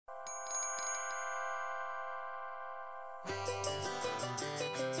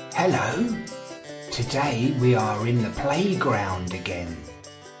Hello! Today we are in the playground again.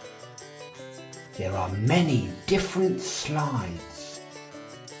 There are many different slides.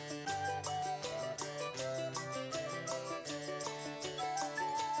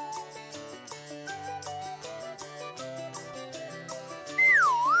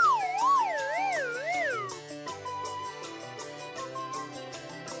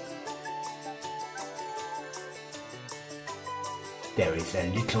 There is a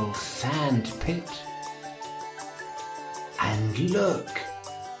little sand pit. And look,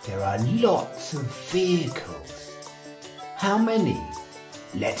 there are lots of vehicles. How many?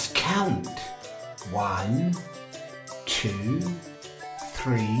 Let's count. 1, 2,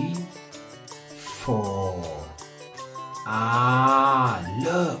 3, 4. Ah,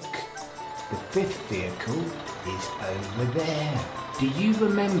 look. The fifth vehicle is over there. Do you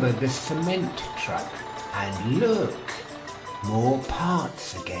remember the cement truck? And look. More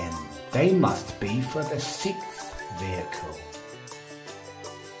parts again. They must be for the sixth vehicle.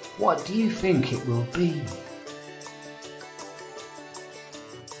 What do you think it will be?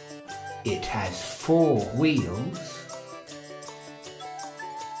 It has 4 wheels.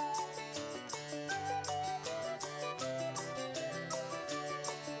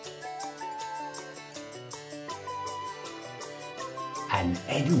 An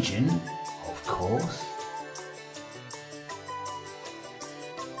engine, of course.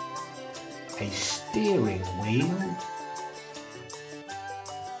 A steering wheel,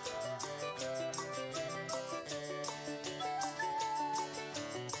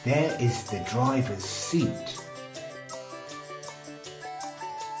 there is the driver's seat,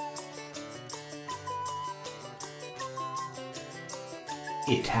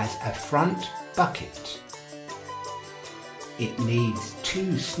 it has a front bucket, it needs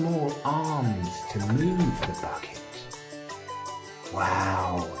 2 small arms to move the bucket.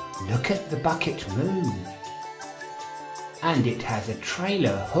 Wow! Look at the bucket move. And it has a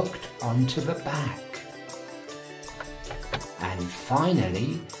trailer hooked onto the back. And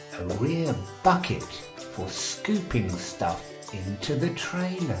finally, a rear bucket for scooping stuff into the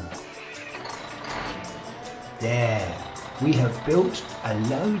trailer. There, we have built a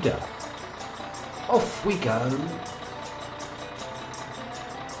loader. Off we go.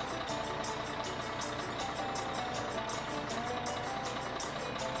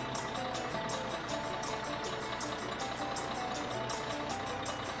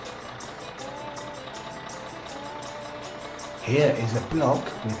 Here is a block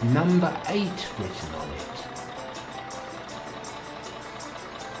with number 8 written on it.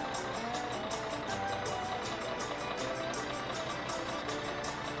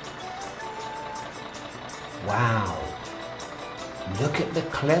 Wow! Look at the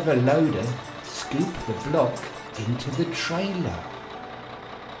clever loader scoop the block into the trailer.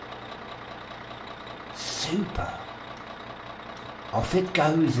 Super! Off it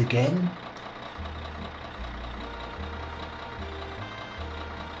goes again.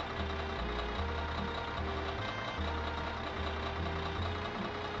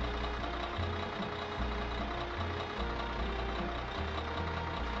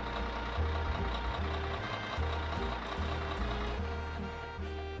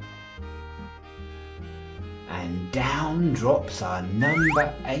 And down drops our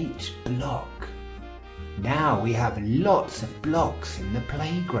number 8 block. Now we have lots of blocks in the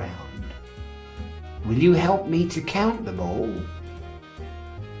playground. Will you help me to count them all?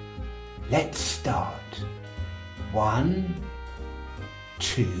 Let's start. 1,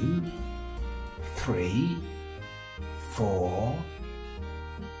 2, 3, 4,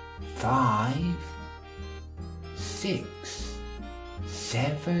 5, 6,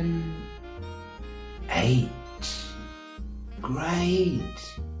 7, 8.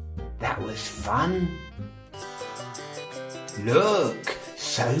 Great! That was fun. Look,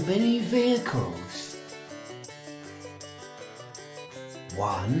 so many vehicles.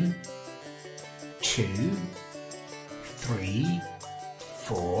 1, 2, 3,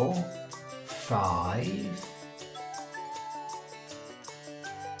 4, 5.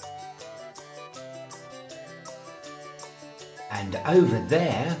 And over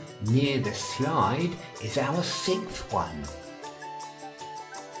there, near the slide, is our 6th one.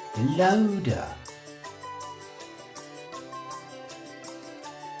 The loader.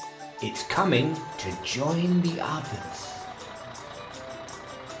 It's coming to join the others.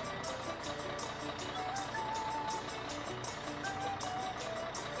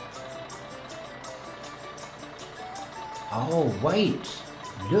 Oh wait,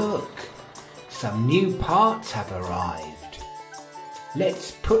 look, some new parts have arrived.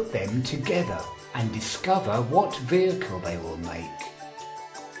 Let's put them together and discover what vehicle they will make.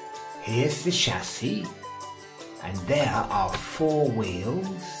 Here's the chassis, and there are 4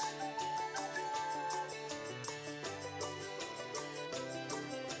 wheels.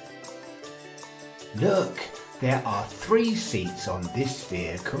 Look, there are 3 seats on this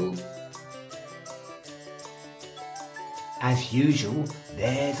vehicle. As usual,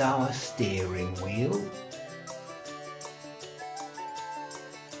 there's our steering wheel.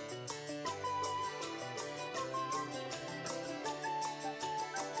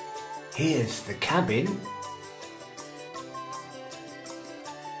 Here's the cabin.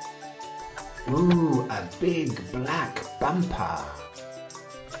 Ooh, a big black bumper.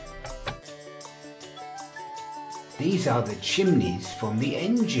 These are the chimneys from the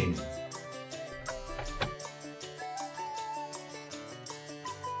engine.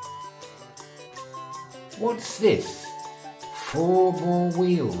 What's this? 4 more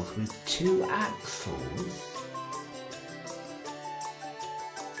wheels with 2 axles?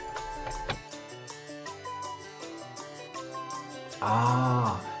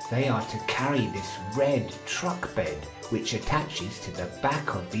 Ah, they are to carry this red truck bed which attaches to the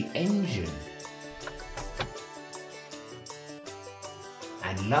back of the engine.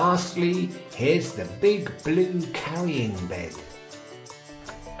 And lastly, here's the big blue carrying bed.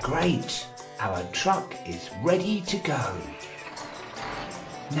 Great! Our truck is ready to go.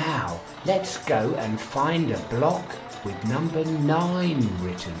 Now, let's go and find a block with number 9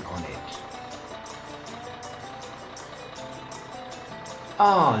 written on it.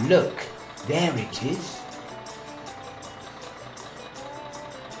 Ah, look, there it is.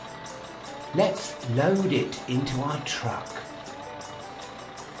 Let's load it into our truck.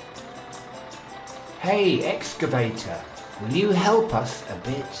 Hey, excavator, will you help us a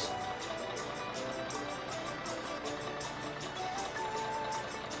bit?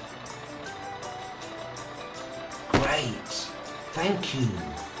 Great, thank you.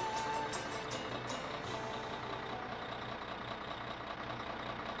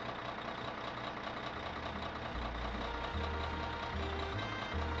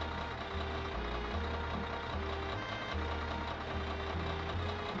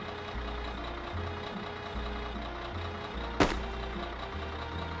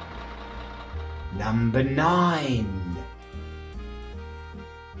 Number 9.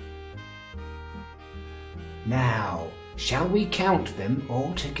 Now, shall we count them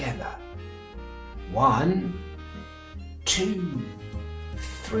all together? 1, 2,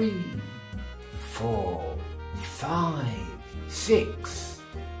 3, 4, 5, 6,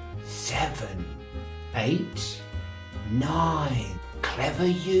 7, 8, 9. Clever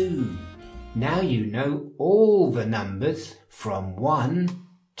you! Now you know all the numbers from 1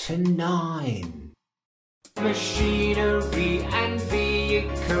 to 9. Machinery and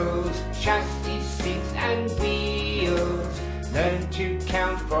vehicles, chassis, seats and wheels. Learn to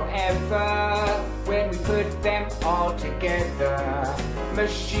count forever when we put them all together.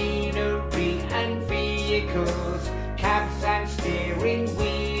 Machinery and vehicles, cabs and steering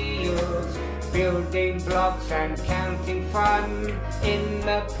wheels. Building blocks and counting fun in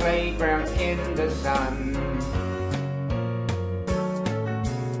the playground in the sun.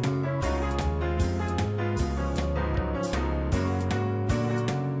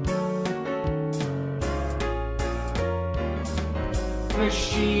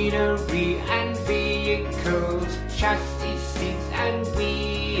 Machinery and vehicles, chassis, seats and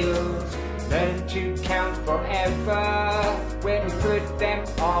wheels. Learn to count forever when we put them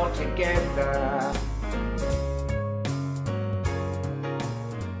all together.